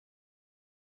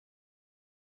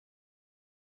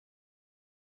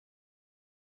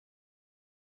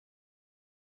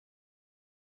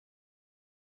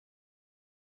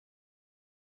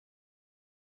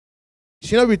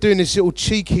So, you know, we're doing this little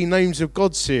cheeky Names of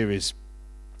God series.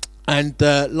 And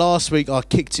last week I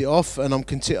kicked it off, and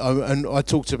and I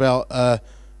talked about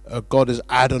God as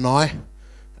Adonai.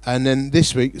 And then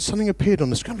this week, something appeared on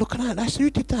the screen. Look at that. That's who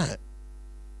did that.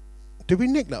 Did we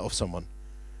nick that off someone?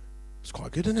 It's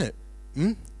quite good, isn't it?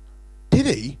 Hmm? Did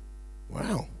he?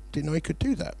 Wow. Didn't know he could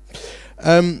do that.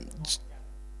 It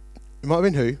might have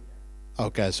been who? Oh,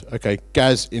 Gaz. Okay.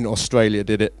 Gaz in Australia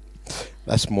did it.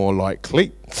 That's more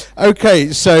likely.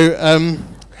 Okay, so,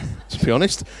 to be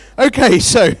honest. Okay,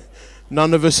 so,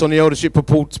 none of us on the eldership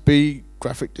purport to be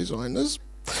graphic designers.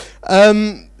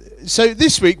 So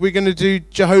this week we're going to do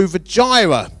Jehovah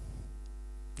Jireh.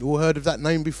 You all heard of that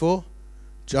name before?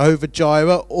 Jehovah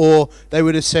Jireh, or they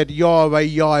would have said Yahweh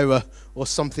Jireh or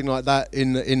something like that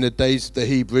in the days of the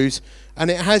Hebrews. And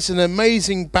it has an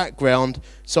amazing background.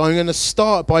 So I'm going to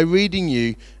start by reading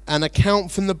you an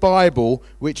account from the Bible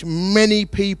which many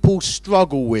people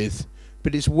struggle with,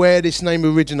 but it's where this name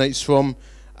originates from.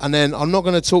 And then I'm not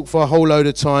going to talk for a whole load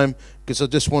of time because I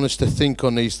just want us to think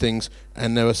on these things,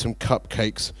 and there are some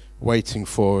cupcakes waiting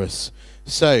for us.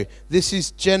 So this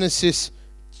is Genesis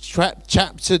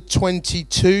chapter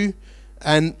 22,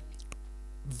 and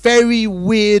very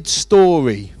weird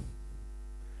story.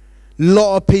 A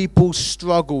lot of people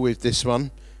struggle with this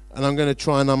one, and I'm going to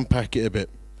try and unpack it a bit.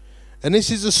 And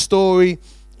this is a story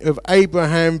of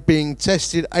Abraham being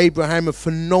tested. Abraham, a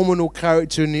phenomenal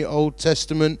character in the Old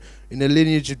Testament, in the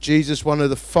lineage of Jesus, one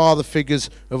of the father figures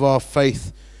of our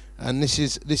faith. And this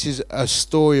is a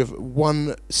story of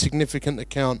one significant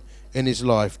account in his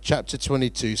life. Chapter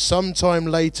 22. Sometime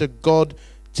later, God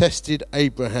tested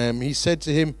Abraham. He said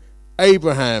to him,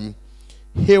 "Abraham."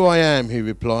 "Here I am," he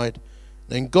replied.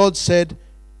 Then God said,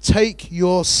 "Take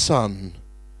your son,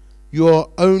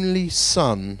 your only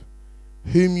son,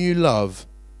 whom you love,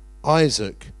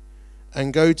 Isaac,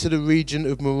 and go to the region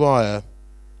of Moriah.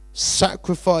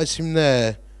 Sacrifice him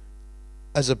there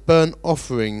as a burnt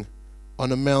offering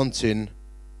on a mountain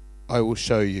I will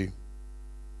show you."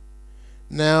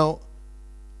 Now,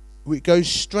 we go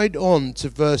straight on to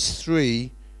verse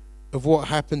 3 of what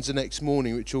happens the next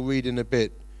morning, which we'll read in a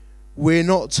bit. We're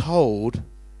not told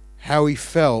how he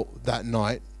felt that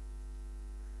night,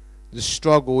 the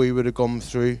struggle he would have gone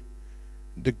through,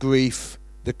 the grief,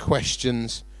 the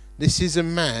questions. This is a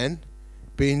man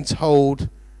being told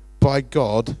by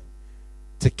God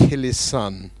to kill his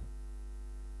son.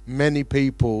 Many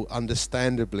people,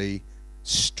 understandably,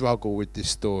 struggle with this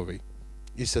story.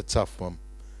 It's a tough one.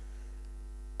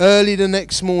 Early the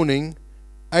next morning,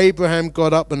 Abraham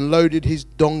got up and loaded his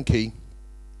donkey.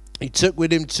 He took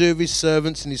with him 2 of his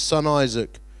servants and his son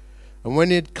Isaac. And when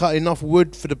he had cut enough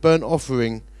wood for the burnt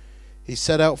offering, he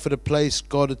set out for the place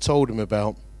God had told him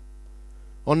about.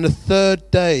 On the 3rd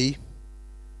day,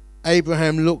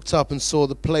 Abraham looked up and saw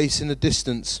the place in the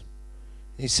distance.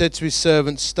 He said to his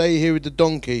servants, "Stay here with the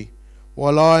donkey,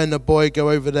 while I and the boy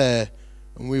go over there,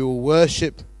 and we will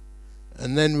worship,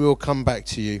 and then we will come back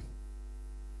to you."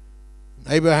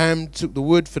 Abraham took the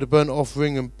wood for the burnt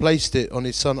offering and placed it on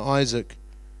his son Isaac,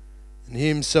 and he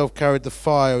himself carried the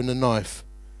fire and the knife.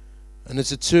 And as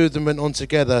the 2 of them went on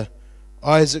together,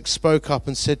 Isaac spoke up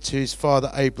and said to his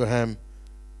father Abraham,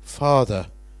 "Father."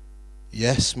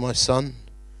 "Yes, my son,"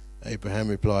 Abraham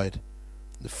replied.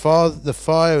 The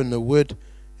fire and the wood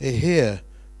are here,"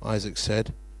 Isaac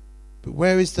said. "But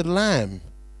where is the lamb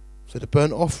for the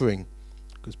burnt offering?"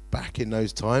 Because back in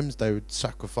those times they would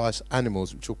sacrifice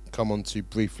animals, which we'll come on to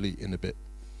briefly in a bit.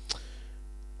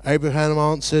 Abraham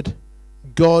answered,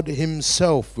 "God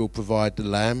himself will provide the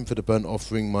lamb for the burnt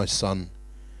offering, my son."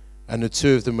 And the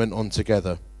 2 of them went on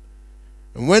together.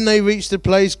 And when they reached the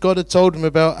place God had told him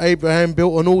about, Abraham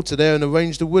built an altar there and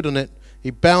arranged the wood on it. He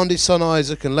bound his son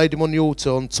Isaac and laid him on the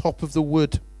altar on top of the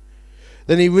wood.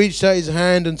 Then he reached out his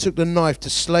hand and took the knife to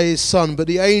slay his son. But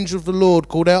the angel of the Lord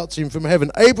called out to him from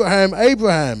heaven, "Abraham,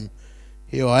 Abraham."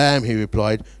 "Here I am," he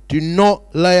replied. "Do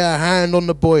not lay a hand on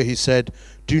the boy," he said.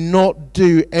 "Do not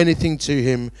do anything to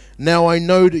him. Now I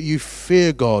know that you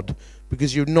fear God,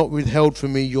 because you have not withheld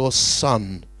from me your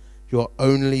son, your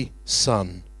only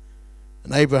son."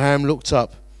 And Abraham looked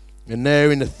up, and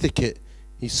there in the thicket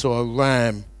he saw a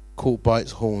ram caught by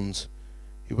its horns.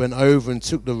 He went over and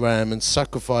took the ram and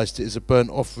sacrificed it as a burnt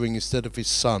offering instead of his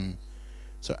son.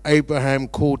 So Abraham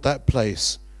called that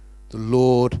place, "The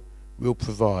Lord will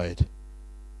provide,"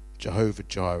 Jehovah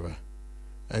Jireh.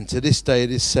 And to this day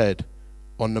it is said,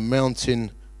 "On the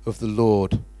mountain of the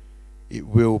Lord it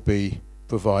will be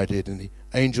provided." And the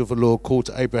angel of the Lord called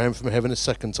to Abraham from heaven a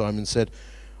second time and said,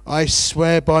 "I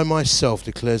swear by myself,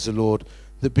 declares the Lord,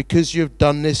 that because you have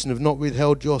done this and have not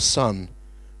withheld your son,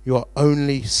 your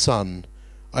only son,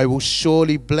 I will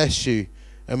surely bless you,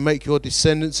 and make your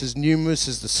descendants as numerous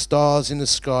as the stars in the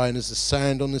sky and as the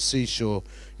sand on the seashore.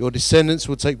 Your descendants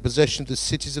will take possession of the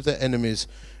cities of their enemies,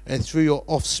 and through your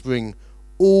offspring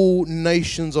all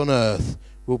nations on earth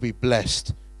will be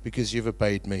blessed because you've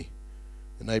obeyed me."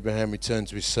 And Abraham returned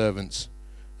to his servants,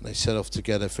 and they set off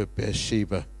together for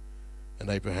Beersheba, and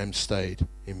Abraham stayed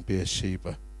in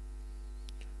Beersheba.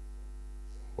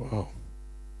 Wow.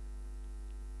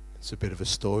 It's a bit of a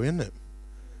story, isn't it?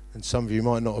 And some of you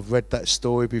might not have read that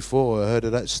story before or heard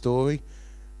of that story,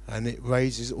 and it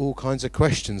raises all kinds of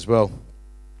questions. Well,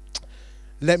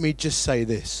 let me just say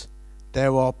this.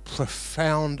 There are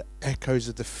profound echoes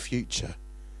of the future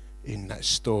in that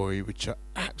story which are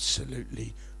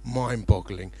absolutely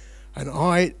mind-boggling. And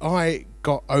I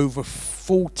got over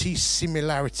 40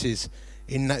 similarities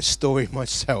in that story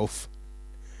myself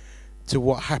to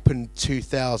what happened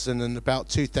 2000 and about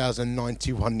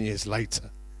 2091 years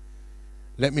later.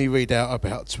 Let me read out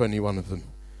about 21 of them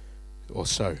or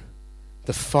so.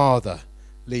 The father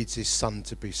leads his son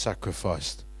to be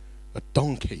sacrificed. A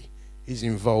donkey is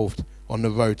involved on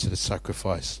the road to the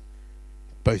sacrifice.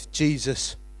 Both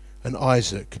Jesus and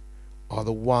Isaac are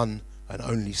the one and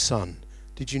only son.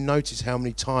 Did you notice how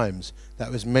many times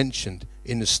that was mentioned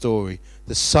in the story?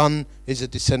 The son is a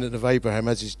descendant of Abraham,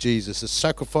 as is Jesus. The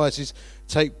sacrifices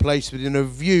take place within a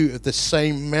view of the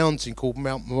same mountain called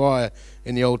Mount Moriah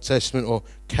in the Old Testament, or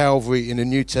Calvary in the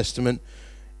New Testament.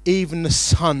 Even the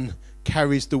son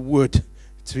carries the wood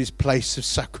to his place of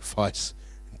sacrifice.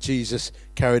 Jesus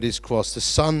carried his cross. The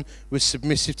son was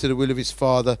submissive to the will of his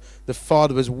father. The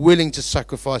father was willing to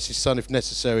sacrifice his son if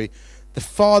necessary. The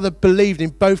father believed in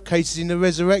both cases in the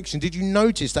resurrection. Did you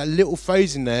notice that little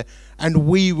phrase in there? And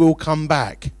we will come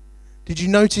back. Did you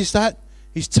notice that?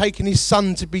 He's taken his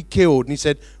son to be killed, and he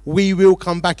said, we will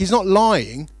come back. He's not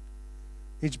lying.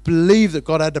 He's believed that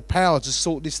God had the power to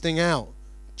sort this thing out.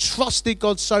 Trusted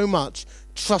God so much,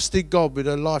 trusted God with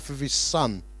the life of his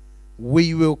son.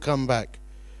 We will come back.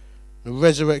 The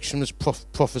resurrection was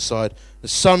prophesied. The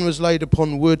son was laid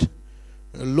upon wood.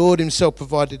 The Lord himself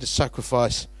provided the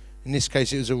sacrifice. In this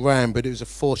case it was a ram, but it was a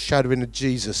foreshadowing of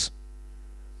Jesus.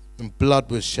 And blood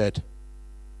was shed.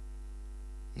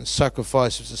 And the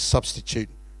sacrifice was a substitute.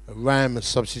 A ram, a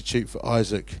substitute for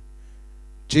Isaac.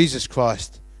 Jesus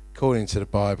Christ, according to the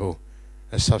Bible,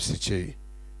 a substitute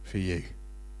for you.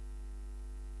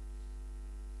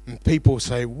 And people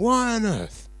say, why on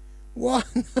earth?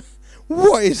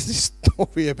 What is this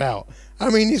story about? I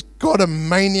mean, is God a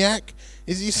maniac?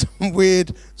 Is he some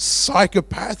weird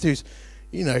psychopath who's,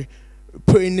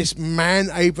 putting this man,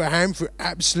 Abraham, through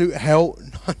absolute hell?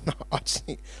 No, I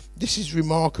think this is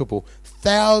remarkable.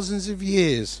 Thousands of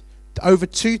years, over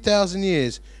 2,000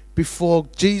 years before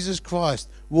Jesus Christ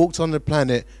walked on the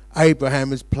planet, Abraham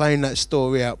was playing that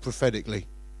story out prophetically.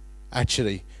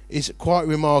 Actually, it's quite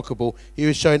remarkable. He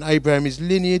was showing Abraham his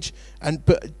lineage,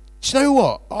 but do you know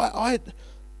what?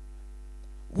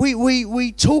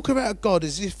 We talk about God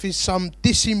as if he's some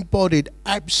disembodied,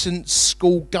 absent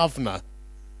school governor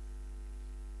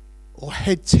or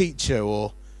head teacher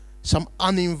or some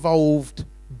uninvolved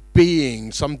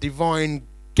being, some divine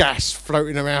gas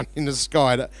floating around in the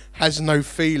sky that has no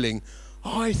feeling.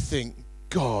 I think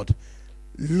God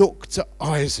looked at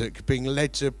Isaac being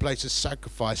led to a place of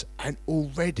sacrifice, and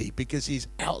already, because he's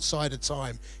outside of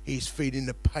time, he's feeling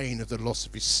the pain of the loss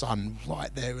of his son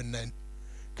right there and then,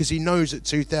 because he knows that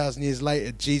 2,000 years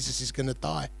later Jesus is going to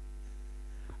die,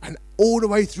 and all the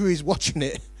way through he's watching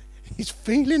it, he's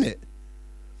feeling it.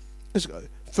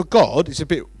 For God, it's a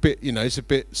bit it's a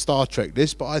bit Star Trek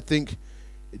this, but I think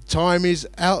time is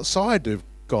outside of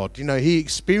God. He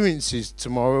experiences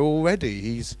tomorrow already.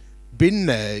 He's been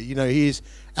there. He is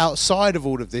outside of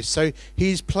all of this. So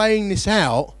he's playing this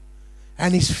out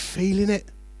and he's feeling it.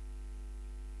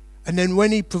 And then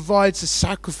when he provides the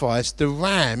sacrifice, the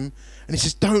ram, and he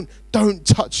says, don't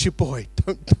touch your boy.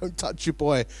 Don't touch your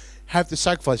boy. Have the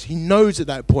sacrifice. He knows at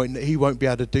that point that he won't be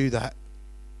able to do that.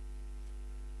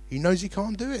 He knows he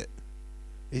can't do it.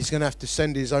 He's going to have to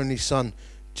send his only son,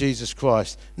 Jesus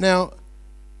Christ. Now,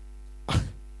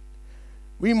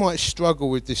 we might struggle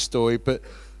with this story, but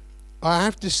I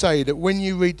have to say that when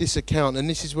you read this account, and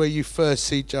this is where you first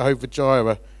see Jehovah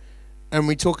Jireh, and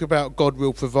we talk about God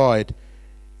will provide,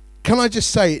 can I just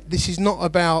say, this is not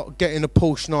about getting a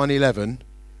Porsche 911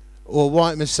 or a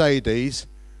white Mercedes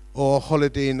or a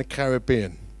holiday in the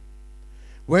Caribbean.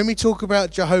 When we talk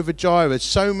about Jehovah Jireh,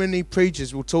 so many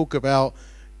preachers will talk about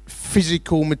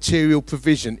physical, material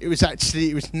provision. It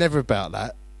was never about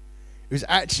that. It was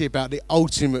actually about the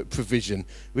ultimate provision,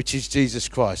 which is Jesus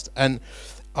Christ. And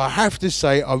I have to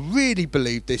say, I really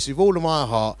believe this with all of my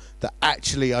heart, that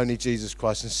actually only Jesus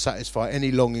Christ can satisfy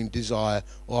any longing, desire,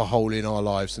 or hole in our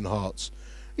lives and hearts.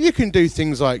 You can do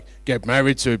things like get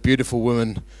married to a beautiful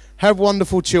woman, have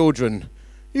wonderful children.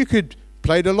 You could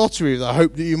play the lottery with the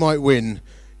hope that you might win.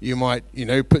 You might,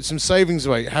 put some savings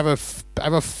away, have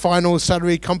a final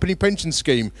salary company pension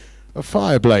scheme, a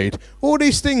Fireblade. All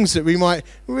these things that we might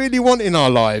really want in our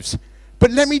lives.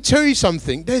 But let me tell you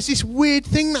something. There's this weird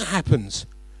thing that happens.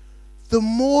 The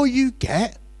more you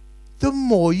get, the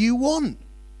more you want.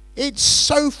 It's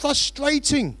so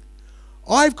frustrating.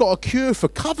 I've got a cure for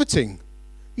coveting.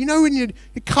 When you're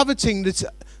coveting this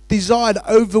desire that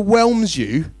overwhelms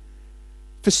you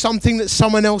for something that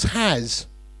someone else has.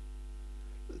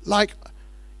 Like,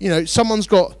 someone's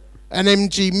got an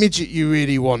MG midget you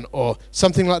really want or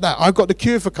something like that. I've got the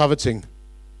cure for coveting.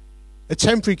 A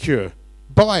temporary cure.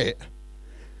 Buy it.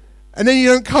 And then you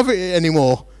don't covet it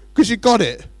anymore because you got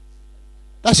it.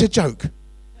 That's a joke,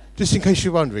 just in case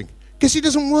you're wondering. Because it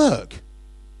doesn't work.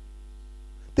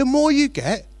 The more you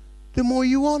get, the more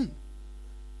you want.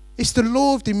 It's the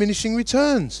law of diminishing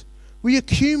returns. We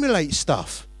accumulate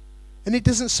stuff, and it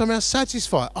doesn't somehow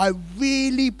satisfy. I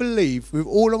really believe with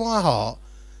all of my heart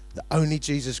that only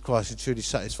Jesus Christ can truly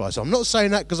satisfy. So I'm not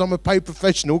saying that because I'm a paid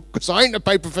professional, because I ain't a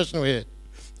paid professional here.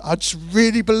 I just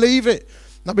really believe it.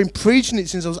 And I've been preaching it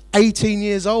since I was 18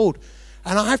 years old.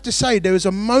 And I have to say, there was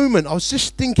a moment, I was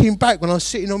just thinking back when I was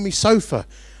sitting on my sofa.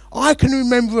 I can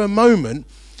remember a moment,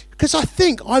 because I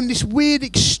think I'm this weird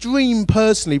extreme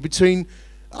personally between,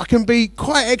 I can be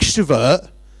quite extrovert,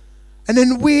 and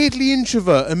then weirdly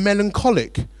introvert and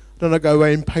melancholic. Then I go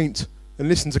away and paint and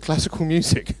listen to classical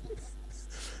music.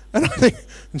 And I think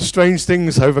strange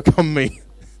things overcome me.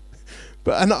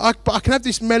 But I can have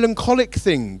this melancholic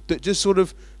thing that just sort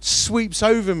of sweeps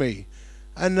over me.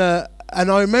 And I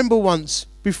remember once,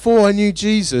 before I knew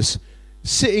Jesus,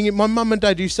 sitting in my mum and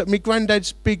dad my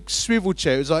granddad's big swivel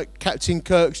chair. It was like Captain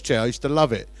Kirk's chair. I used to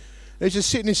love it. They just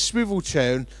sit in this swivel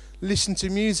chair and listen to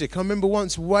music. I remember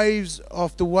once waves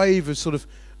after wave of sort of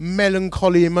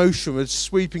melancholy emotion was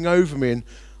sweeping over me, and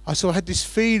I sort of had this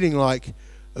feeling like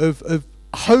of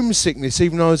homesickness,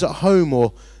 even though I was at home,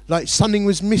 or like something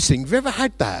was missing. Have you ever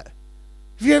had that?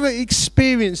 Have you ever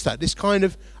experienced that? This kind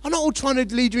of, I'm not all trying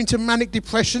to lead you into manic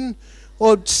depression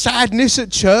or sadness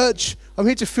at church. I'm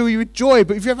here to fill you with joy,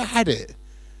 but have you ever had it?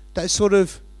 That sort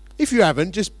of, if you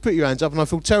haven't, just put your hands up and I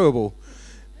feel terrible.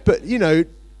 But,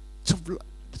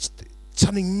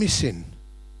 something missing.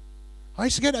 I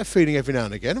used to get that feeling every now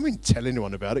and again. I mean, tell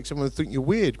anyone about it, because someone would think you're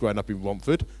weird growing up in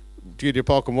Watford. Junior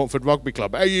Park and Watford Rugby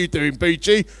Club. How you doing,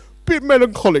 BG? Bit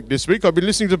melancholic this week. I've been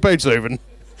listening to Beethoven.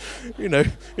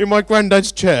 In my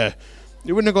granddad's chair.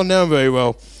 It wouldn't have gone down very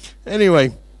well.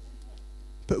 Anyway,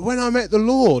 but when I met the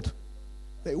Lord,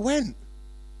 it went.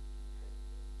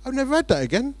 I've never had that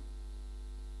again.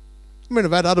 I mean,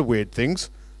 I've had other weird things,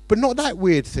 but not that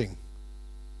weird thing.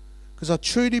 Because I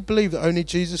truly believe that only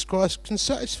Jesus Christ can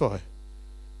satisfy.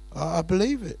 I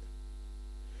believe it.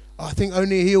 I think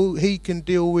only He can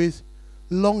deal with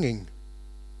longing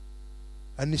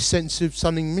and this sense of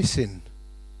something missing.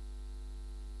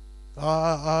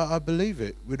 I believe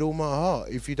it with all my heart.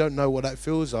 If you don't know what that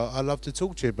feels like, I'd love to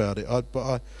talk to you about it.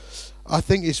 I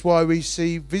think it's why we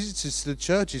see visitors to the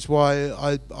church. It's why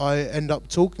I end up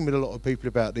talking with a lot of people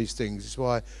about these things. It's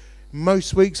why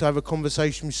most weeks I have a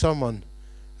conversation with someone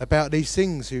about these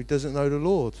things who doesn't know the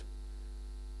Lord.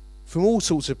 From all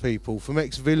sorts of people, from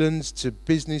ex-villains to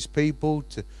business people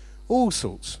to all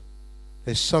sorts.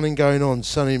 There's something going on,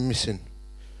 something missing.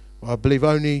 I believe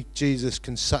only Jesus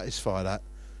can satisfy that.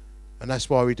 And that's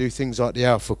why we do things like the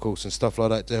Alpha Course and stuff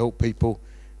like that to help people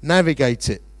navigate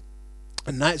it.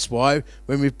 And that's why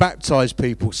when we baptise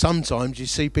people, sometimes you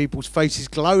see people's faces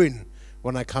glowing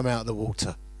when they come out of the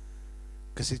water.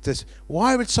 Because it does.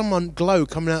 Why would someone glow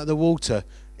coming out of the water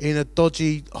in a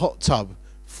dodgy hot tub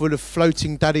full of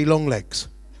floating daddy long legs?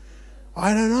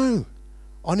 I don't know.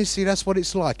 Honestly, that's what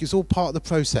it's like. It's all part of the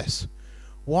process.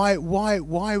 Why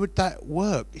would that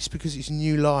work? It's because it's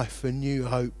new life and new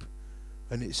hope,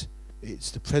 and it's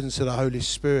the presence of the Holy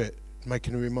Spirit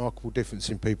making a remarkable difference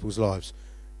in people's lives.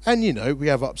 And we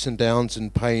have ups and downs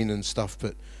and pain and stuff,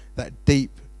 but that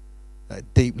deep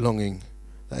longing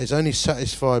that is only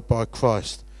satisfied by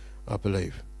Christ, I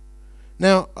believe.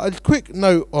 Now, a quick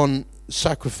note on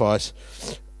sacrifice.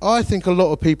 I think a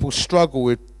lot of people struggle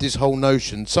with this whole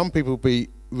notion. Some people will be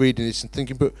reading this and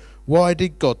thinking, but why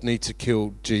did God need to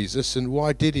kill Jesus, and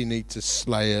why did he need to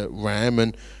slay a ram,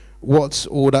 and what's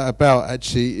all that about?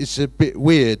 Actually, it's a bit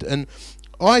weird. And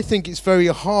I think it's very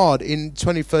hard in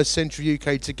 21st century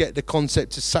UK to get the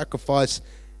concept of sacrifice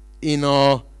in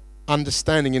our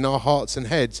understanding in our hearts and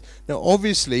heads. Now,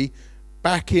 obviously,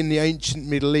 back in the ancient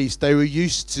Middle East, they were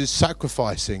used to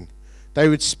sacrificing. They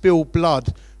would spill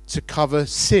blood to cover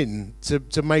sin,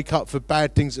 to make up for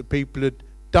bad things that people had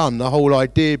done. The whole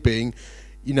idea being,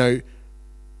 you know,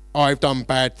 I've done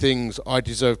bad things, I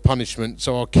deserve punishment,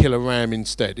 so I'll kill a ram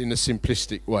instead, in a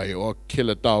simplistic way, or I'll kill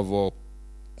a dove or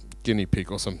guinea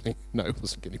pig or something. No, it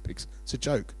wasn't guinea pigs. It's a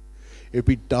joke. It would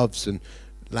be doves and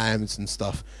lambs and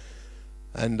stuff.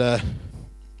 And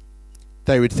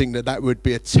they would think that that would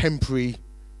be a temporary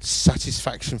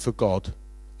satisfaction for God.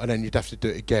 And then you'd have to do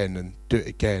it again and do it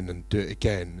again and do it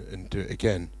again and do it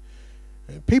again.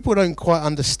 People don't quite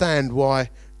understand why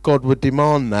God would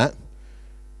demand that.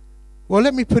 Well,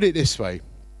 let me put it this way.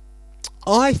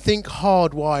 I think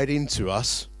hardwired into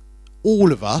us,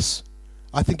 all of us,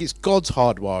 I think it's God's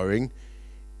hardwiring,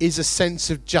 is a sense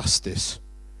of justice.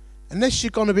 Unless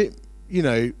you've gone a bit, you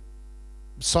know,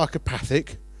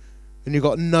 psychopathic, and you've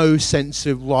got no sense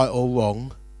of right or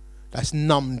wrong, that's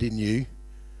numbed in you,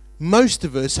 most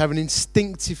of us have an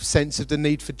instinctive sense of the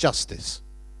need for justice.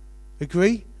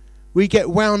 Agree? We get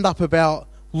wound up about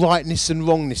rightness and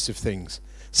wrongness of things.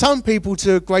 Some people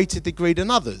to a greater degree than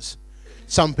others.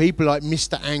 Some people, like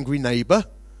Mr. Angry Neighbour,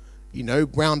 you know,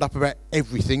 wound up about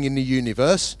everything in the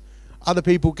universe. Other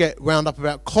people get wound up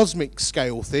about cosmic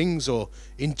scale things or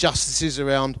injustices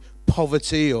around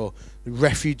poverty or the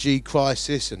refugee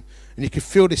crisis. And you can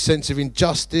feel this sense of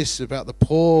injustice about the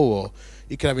poor, or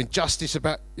you can have injustice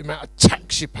about the amount of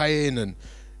tax you're paying. And,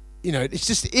 you know, it's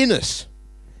just in us.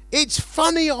 It's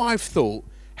funny, I've thought,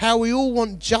 how we all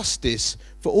want justice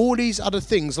for all these other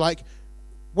things. Like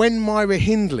when Myra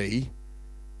Hindley,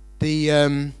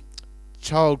 the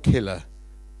child killer,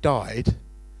 died,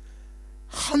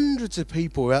 hundreds of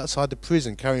people were outside the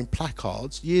prison carrying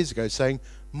placards years ago saying,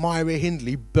 Myra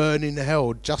Hindley, burn in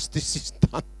hell, justice is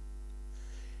done.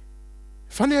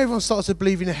 Funny how everyone starts to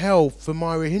believe in hell for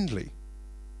Myra Hindley.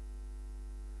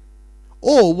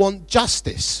 Or want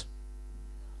justice.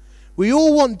 We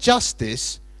all want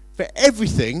justice for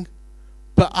everything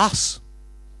but us.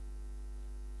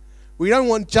 We don't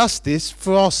want justice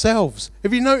for ourselves.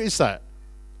 Have you noticed that?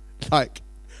 Like,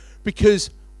 because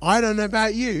I don't know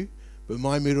about you, but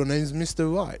my middle name's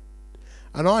Mr. Right.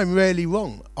 And I'm rarely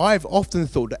wrong. I've often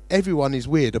thought that everyone is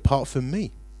weird apart from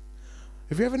me.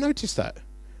 Have you ever noticed that?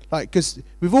 Like, because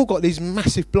we've all got these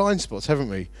massive blind spots, haven't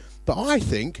we? But I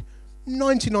think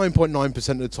 99.9%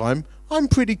 of the time, I'm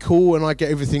pretty cool and I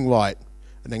get everything right.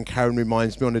 And then Karen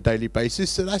reminds me on a daily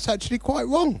basis that that's actually quite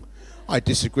wrong. I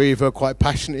disagree with her quite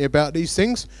passionately about these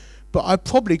things, but I've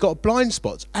probably got blind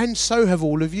spots, and so have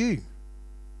all of you.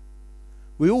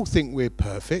 We all think we're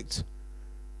perfect,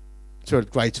 to a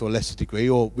greater or lesser degree,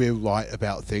 or we're right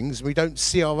about things. We don't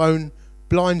see our own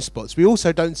blind spots. We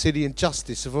also don't see the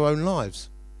injustice of our own lives.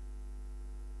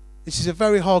 This is a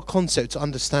very hard concept to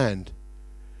understand.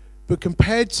 But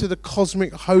compared to the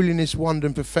cosmic holiness, wonder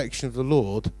and perfection of the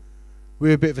Lord,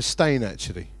 we're a bit of a stain,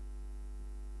 actually.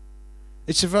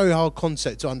 It's a very hard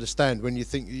concept to understand when you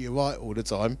think that you're right all the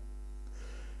time.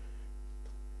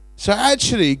 So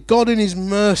actually, God in his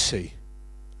mercy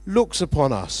looks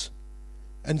upon us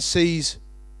and sees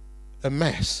a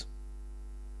mess,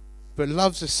 but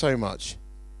loves us so much,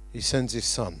 he sends his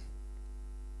son.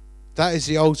 That is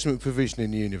the ultimate provision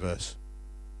in the universe.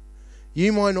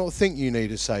 You might not think you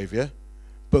need a saviour,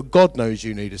 but God knows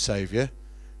you need a saviour,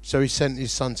 so he sent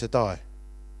his son to die.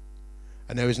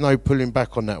 And there is no pulling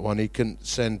back on that one. He couldn't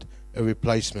send a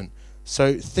replacement.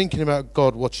 So thinking about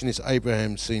God watching this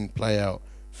Abraham scene play out,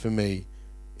 for me,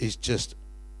 is just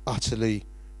utterly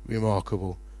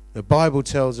remarkable. The Bible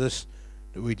tells us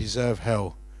that we deserve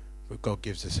hell, but God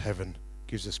gives us heaven,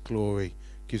 gives us glory,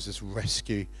 gives us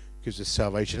rescue, gives us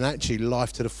salvation, and actually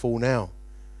life to the full now.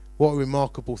 What a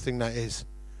remarkable thing that is.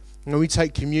 When we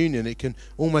take communion, it can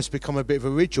almost become a bit of a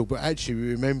ritual, but actually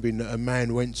we're remembering that a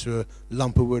man went to a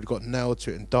lump of wood, got nailed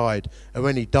to it and died. And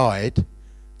when he died,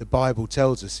 the Bible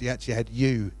tells us he actually had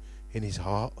you in his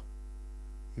heart.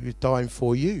 He was dying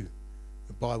for you.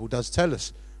 The Bible does tell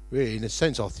us, really, in a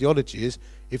sense, our theology is,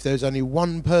 if there's only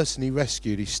one person he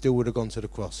rescued, he still would have gone to the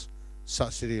cross.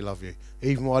 Such did he love you.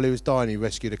 Even while he was dying, he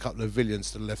rescued a couple of villains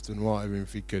to the left and right of him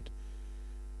if he could.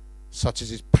 Such is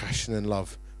his passion and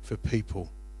love for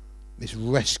people. This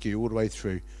rescue all the way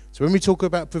through. So when we talk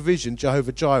about provision,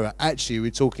 Jehovah Jireh, actually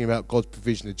we're talking about God's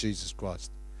provision of Jesus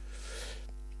Christ.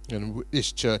 And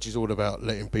this church is all about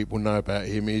letting people know about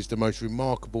him. He is the most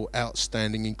remarkable,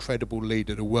 outstanding, incredible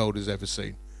leader the world has ever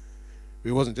seen.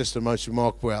 He wasn't just the most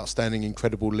remarkable, outstanding,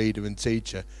 incredible leader and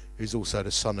teacher. He's also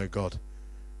the Son of God.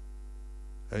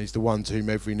 And he's the one to whom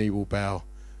every knee will bow,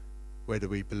 whether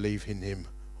we believe in him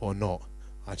or not.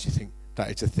 I actually think that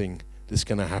is a thing that's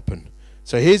going to happen.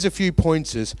 So here's a few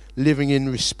pointers living in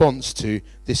response to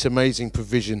this amazing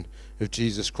provision of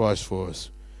Jesus Christ for us.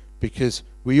 Because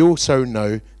we also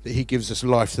know that he gives us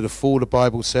life to the full, the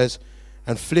Bible says.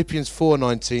 And Philippians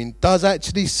 4:19 does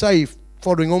actually say,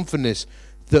 following on from this,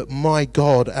 that my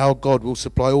God, our God, will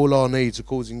supply all our needs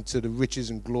according to the riches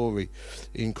and glory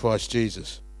in Christ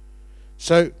Jesus.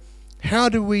 So how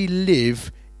do we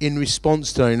live in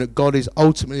response to knowing that God is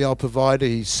ultimately our provider?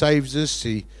 He saves us,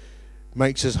 he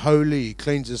makes us holy, he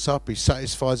cleans us up, he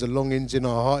satisfies the longings in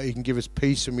our heart, he can give us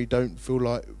peace when we don't feel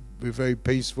like we're very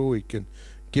peaceful, he can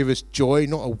give us joy,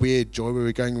 not a weird joy where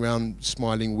we're going around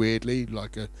smiling weirdly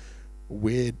like a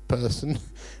weird person.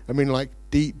 I mean like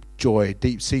deep joy,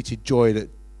 deep-seated joy that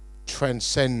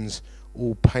transcends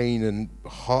all pain and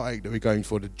heartache that we're going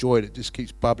for, the joy that just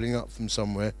keeps bubbling up from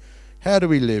somewhere. How do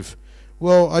we live?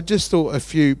 Well, I just thought a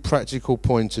few practical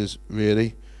pointers,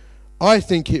 really. I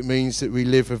think it means that we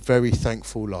live a very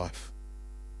thankful life.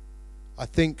 I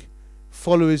think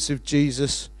followers of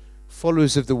Jesus,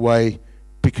 followers of the way,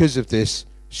 because of this,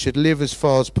 should live as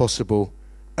far as possible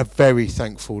a very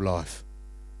thankful life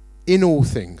in all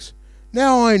things.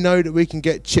 Now I know that we can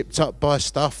get chipped up by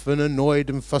stuff and annoyed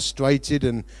and frustrated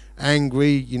and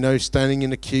angry, you know, standing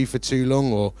in a queue for too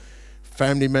long, or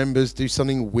family members do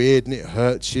something weird and it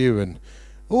hurts you, and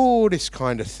all this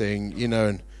kind of thing, you know,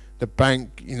 and the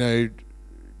bank, you know,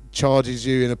 charges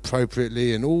you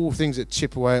inappropriately, and all things that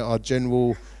chip away at our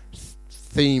general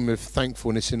theme of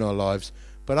thankfulness in our lives.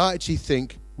 But I actually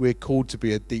think we're called to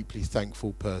be a deeply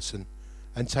thankful person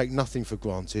and take nothing for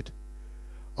granted.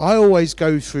 I always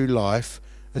go through life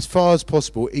as far as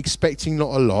possible expecting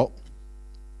not a lot,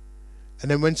 and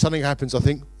then when something happens I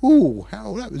think, ooh,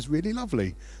 how that was really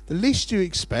lovely. The least you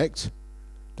expect,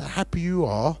 the happier you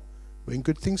are when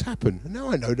good things happen. And now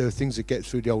I know there are things that get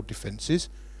through the old defences,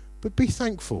 but be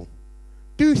thankful.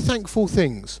 Do thankful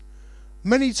things.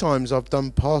 Many times I've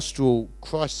done pastoral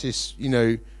crisis, you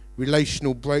know,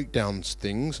 relational breakdowns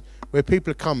things where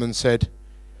people have come and said,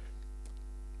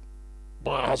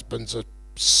 my husband's a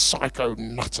psycho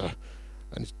nutter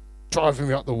and he's driving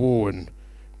me up the wall and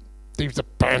leaves the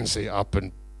band seat up,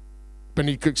 and when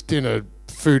he cooks dinner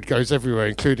food goes everywhere,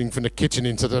 including from the kitchen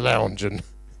into the lounge, and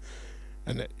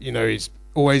you know, he's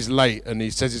always late, and he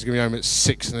says he's going to be home at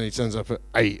 6 and then he turns up at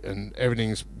 8, and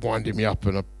everything's winding me up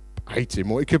and I hate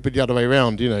him. Or it could be the other way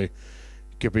around, you know. It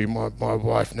could be my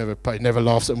wife never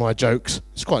laughs at my jokes.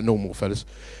 It's quite normal, fellas.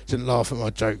 She didn't laugh at my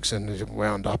jokes and is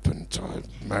wound up, and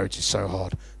marriage is so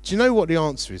hard. Do you know what the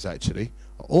answer is actually?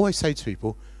 I always say to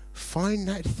people, find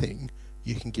that thing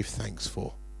you can give thanks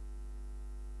for.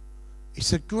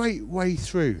 It's a great way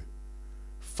through.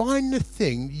 Find the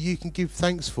thing you can give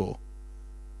thanks for.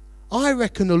 I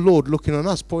reckon the Lord looking on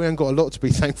us, probably ain't got a lot to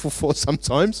be thankful for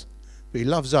sometimes, but he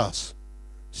loves us.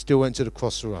 Still went to the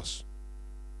cross for us.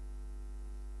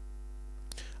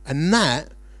 And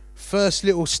that first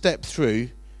little step through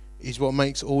is what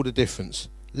makes all the difference.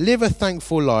 Live a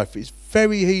thankful life. It's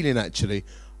very healing, actually.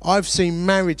 I've seen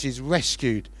marriages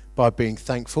rescued by being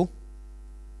thankful.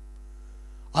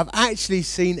 I've actually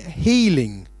seen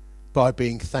healing by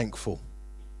being thankful.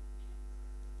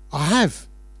 I have.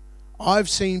 I've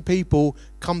seen people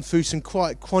come through some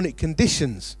quite chronic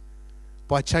conditions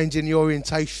by changing the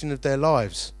orientation of their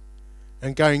lives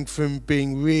and going from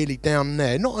being really down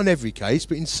there, not in every case,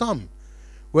 but in some,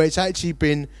 where it's actually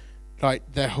been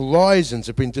like their horizons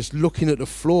have been just looking at the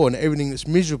floor and everything that's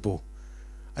miserable.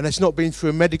 And it's not been through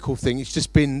a medical thing, it's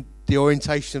just been the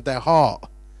orientation of their heart.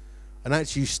 And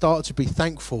actually you start to be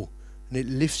thankful and it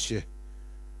lifts you.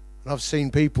 And I've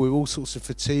seen people with all sorts of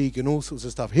fatigue and all sorts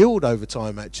of stuff healed over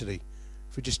time, actually,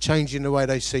 for just changing the way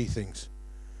they see things.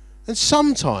 And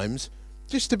sometimes,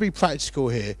 just to be practical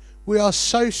here, we are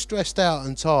so stressed out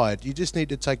and tired, you just need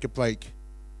to take a break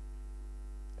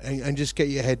and just get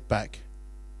your head back.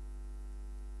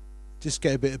 Just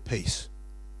get a bit of peace.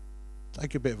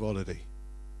 Take a bit of holiday.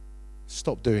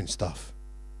 Stop doing stuff.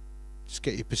 Just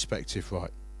get your perspective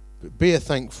right. But be a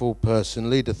thankful person,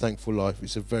 lead a thankful life.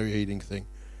 It's a very healing thing.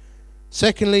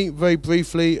 Secondly, very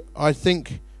briefly, I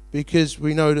think because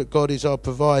we know that God is our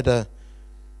provider,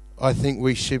 I think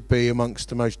we should be amongst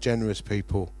the most generous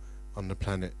people on the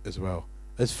planet as well,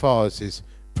 as far as is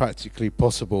practically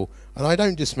possible. And I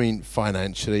don't just mean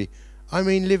financially, I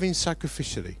mean living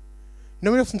sacrificially. You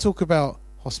know, we often talk about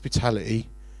hospitality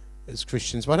as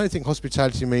Christians, but I don't think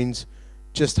hospitality means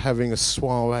just having a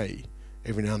soiree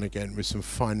every now and again with some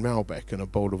fine Malbec and a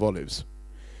bowl of olives.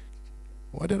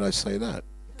 Why did I say that?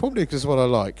 Probably because it's what I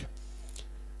like.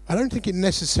 I don't think it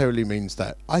necessarily means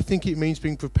that. I think it means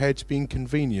being prepared to be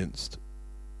inconvenienced.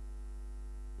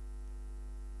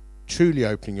 truly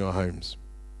opening your homes.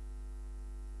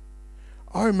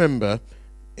 I remember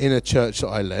in a church that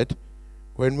I led,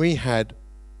 when we had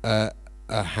a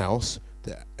house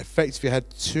that effectively had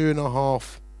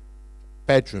 2.5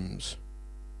 bedrooms,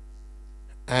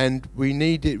 and we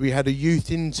had a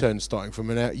youth intern starting from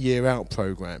a year out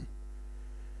program.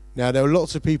 Now there were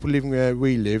lots of people living where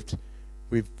we lived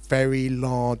with very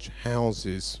large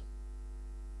houses,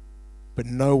 but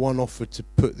no one offered to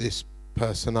put this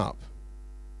person up.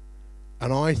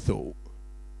 And I thought,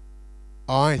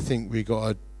 I think we got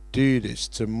to do this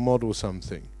to model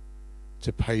something,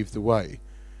 to pave the way.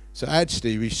 So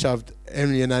actually we shoved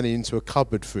Emily and Annie into a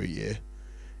cupboard for a year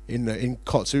in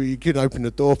cots, so you couldn't open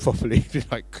the door properly.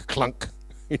 Like clunk,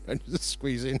 just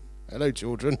squeeze in. Hello,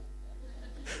 children.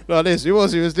 Like this. It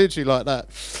was literally like that.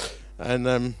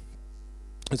 And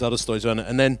there's other stories around it.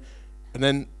 And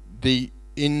then the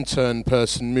intern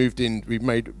person moved in.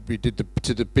 We did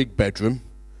to the big bedroom.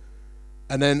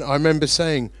 And then I remember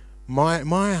saying,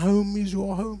 my home is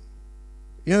your home.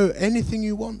 Anything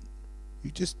you want,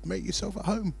 you just make yourself at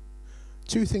home.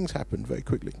 2 things happened very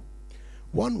quickly.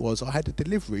 One was I had a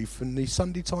delivery from the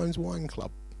Sunday Times Wine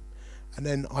Club. And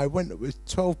then I went with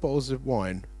 12 bottles of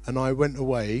wine, and I went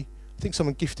away. I think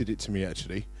someone gifted it to me,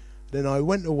 actually. Then I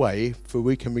went away for a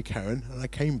weekend with Karen, and I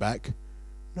came back,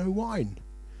 no wine.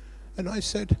 And I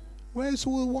said, where's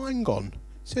all the wine gone?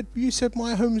 He said, you said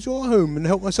my home's your home, and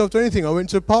helped myself to anything. I went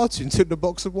to a party and took the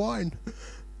box of wine.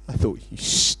 I thought, you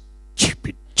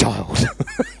stupid child.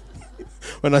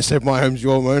 When I said my home's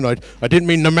your home, I didn't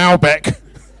mean the Malbec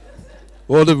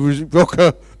or the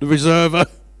Rocker, the Reserver.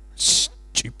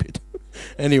 Stupid.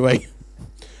 Anyway,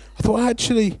 I thought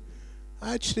actually,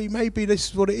 maybe this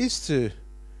is what it is to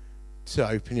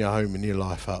open your home and your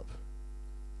life up.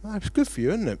 It's good for you,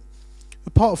 isn't it?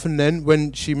 Apart from then,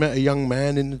 when she met a young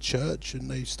man in the church and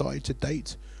they started to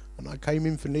date, and I came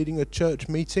in for leading a church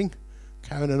meeting,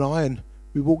 Karen and I, and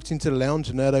we walked into the lounge,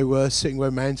 and there they were, sitting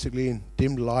romantically in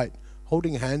dim light,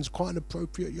 holding hands, quite an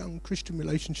appropriate young Christian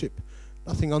relationship.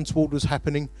 Nothing untoward was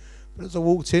happening. But as I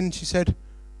walked in, she said,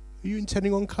 are you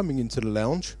intending on coming into the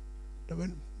lounge? I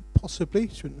went, possibly.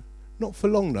 She went, not for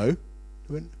long, though.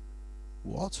 I went,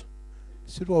 what?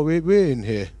 She said, well, we're in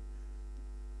here.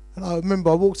 And I remember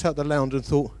I walked out the lounge and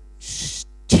thought,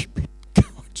 stupid, I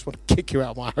just want to kick you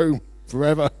out of my home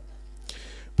forever.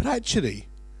 But actually,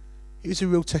 it was a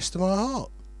real test of my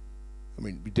heart. I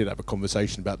mean, we did have a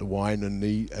conversation about the wine and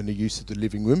the use of the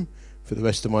living room for the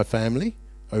rest of my family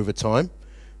over time.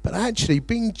 But actually,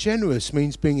 being generous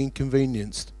means being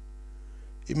inconvenienced.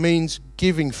 It means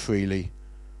giving freely.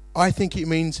 I think it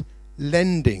means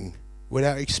lending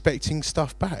without expecting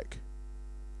stuff back.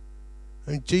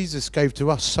 And Jesus gave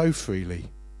to us so freely.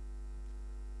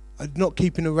 Not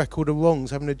keeping a record of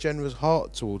wrongs, having a generous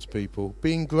heart towards people,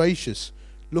 being gracious,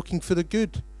 looking for the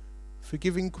good,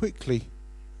 forgiving quickly,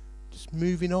 just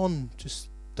moving on, just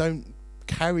don't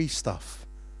carry stuff.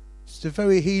 It's a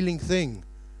very healing thing.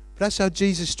 But that's how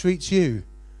Jesus treats you.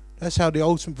 That's how the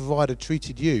ultimate provider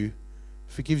treated you.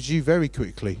 Forgives you very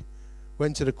quickly.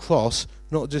 Went to the cross,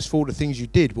 not just for all the things you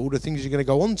did, but all the things you're going to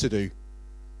go on to do.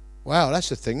 Wow, that's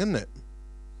the thing, isn't it?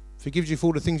 Forgives you for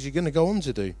all the things you're going to go on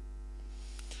to do.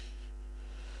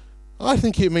 I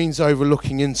think it means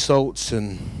overlooking insults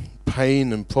and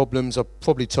pain and problems. I've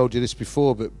probably told you this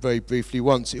before, but very briefly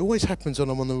once. It always happens when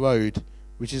I'm on the road,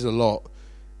 which is a lot.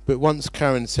 But once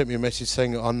Karen sent me a message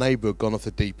saying that our neighbour had gone off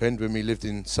the deep end when we lived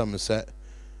in Somerset,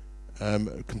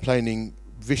 complaining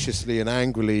viciously and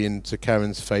angrily into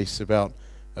Karen's face about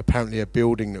apparently a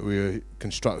building that we were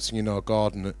constructing in our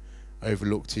garden that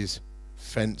overlooked his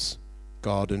fence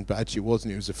garden, but actually it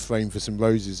wasn't. It was a frame for some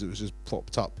roses that was just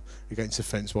propped up against the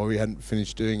fence while we hadn't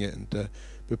finished doing it. And but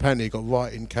apparently it got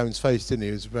right in Karen's face, didn't he?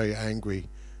 He was very angry,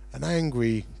 an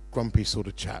angry, grumpy sort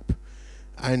of chap.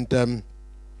 And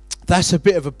that's a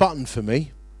bit of a button for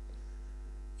me.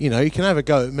 You know, you can have a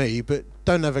go at me, but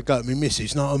don't have a go at me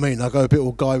missus, know what I mean? I go a bit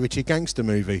all Guy Ritchie gangster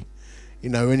movie. You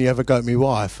know, when you have a go at me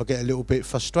wife, I get a little bit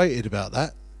frustrated about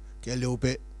that. Get a little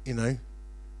bit, you know, a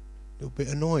little bit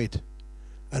annoyed.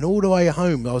 And all the way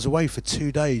home, I was away for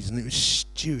 2 days and it was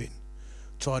stewing.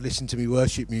 Tried listening to me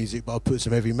worship music, but I put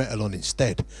some heavy metal on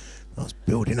instead. I was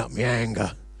building up my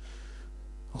anger.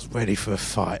 I was ready for a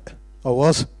fight. I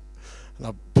was. And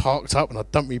I parked up and I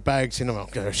dumped my bags in and I'm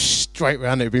going straight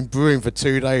round it. It'd been brewing for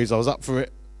 2 days. I was up for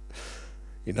it.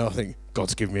 You know, I think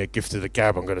God's given me a gift of the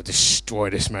gab. I'm going to destroy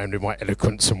this man with my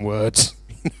eloquence and words.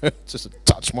 Just to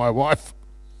touch my wife.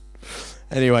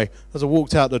 Anyway, as I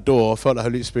walked out the door, I felt the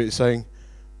Holy Spirit saying,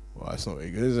 well, that's not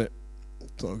very good, is it?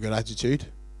 It's not a good attitude.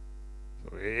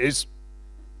 It is.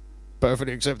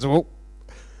 Perfectly acceptable.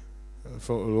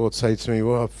 thought the Lord say to me,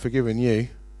 well, I've forgiven you.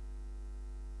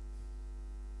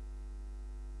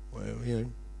 Well, you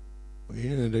know, what are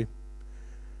you going to do?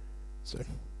 So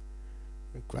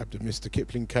I grabbed a Mr.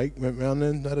 Kipling cake, went round there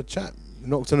and had a chat.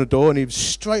 Knocked on the door, and he was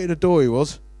straight at the door, he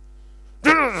was.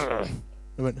 I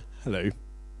went, hello.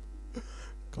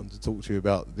 Come to talk to you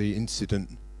about the incident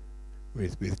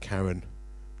with Karen.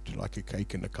 Would you like a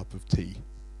cake and a cup of tea?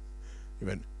 He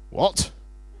went, what?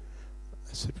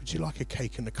 I said, would you like a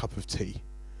cake and a cup of tea? He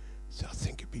said, I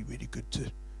think it'd be really good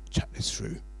to chat this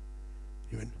through.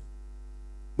 He went,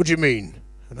 what do you mean?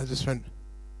 And I just went,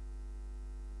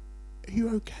 are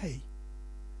you okay?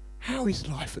 How is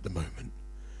life at the moment? And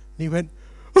he went,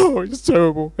 oh, it's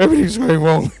terrible. Everything's going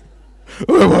wrong.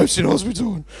 My wife's in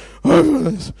hospital,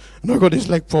 and I've got this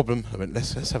leg problem. I went,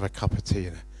 let's have a cup of tea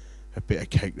and a bit of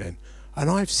cake then. And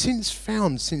I've since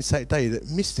found, since that day, that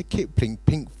Mr. Kipling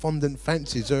pink fondant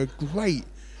fancies are a great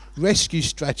rescue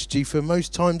strategy for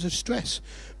most times of stress.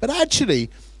 But actually,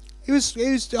 I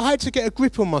had to get a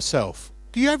grip on myself.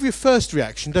 You have your first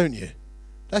reaction, don't you?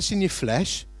 That's in your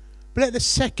flesh. But let the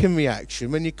second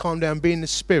reaction, when you calm down, be in the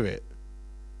spirit.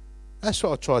 That's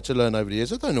what I tried to learn over the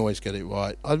years. I don't always get it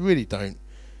right. I really don't.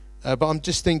 But I'm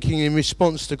just thinking, in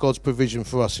response to God's provision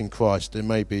for us in Christ, then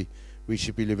maybe we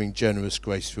should be living generous,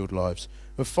 grace-filled lives.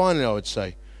 And finally, I would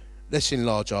say, let's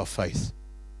enlarge our faith.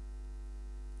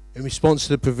 In response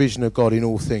to the provision of God in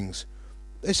all things,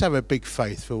 let's have a big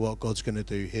faith for what God's going to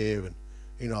do here and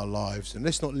in our lives. And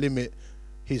let's not limit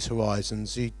his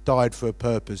horizons. He died for a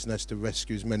purpose, and that's to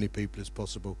rescue as many people as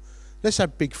possible. Let's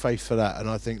have big faith for that. And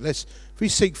I think if we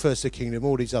seek first the kingdom,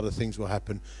 all these other things will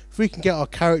happen. If we can get our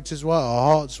characters right,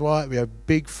 our hearts right, we have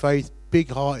big faith,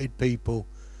 big-hearted people,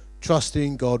 trusting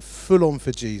in God, full on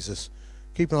for Jesus,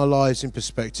 keeping our lives in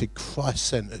perspective,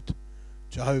 Christ-centered,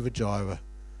 Jehovah Jireh.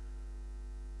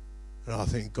 And I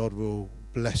think God will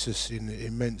bless us in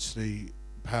immensely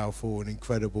powerful and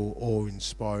incredible,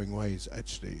 awe-inspiring ways,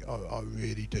 actually. I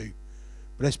really do.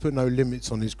 But let's put no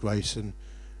limits on his grace and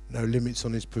no limits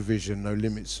on his provision, no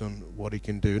limits on what he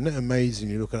can do. Isn't that amazing?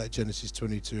 You look at that Genesis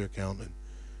 22 account, and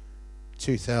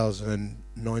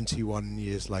 2,091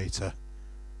 years later,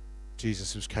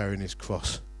 Jesus was carrying his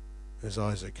cross as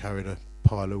Isaac carried a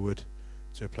pile of wood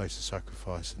to a place of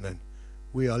sacrifice. And then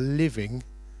we are living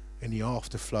in the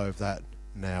afterflow of that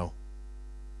now.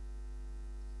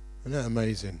 Isn't that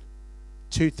amazing?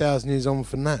 2,000 years on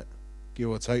from that, give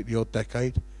or take the odd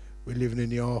decade, we're living in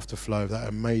the afterflow of that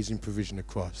amazing provision of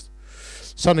Christ.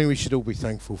 Something we should all be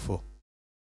thankful for.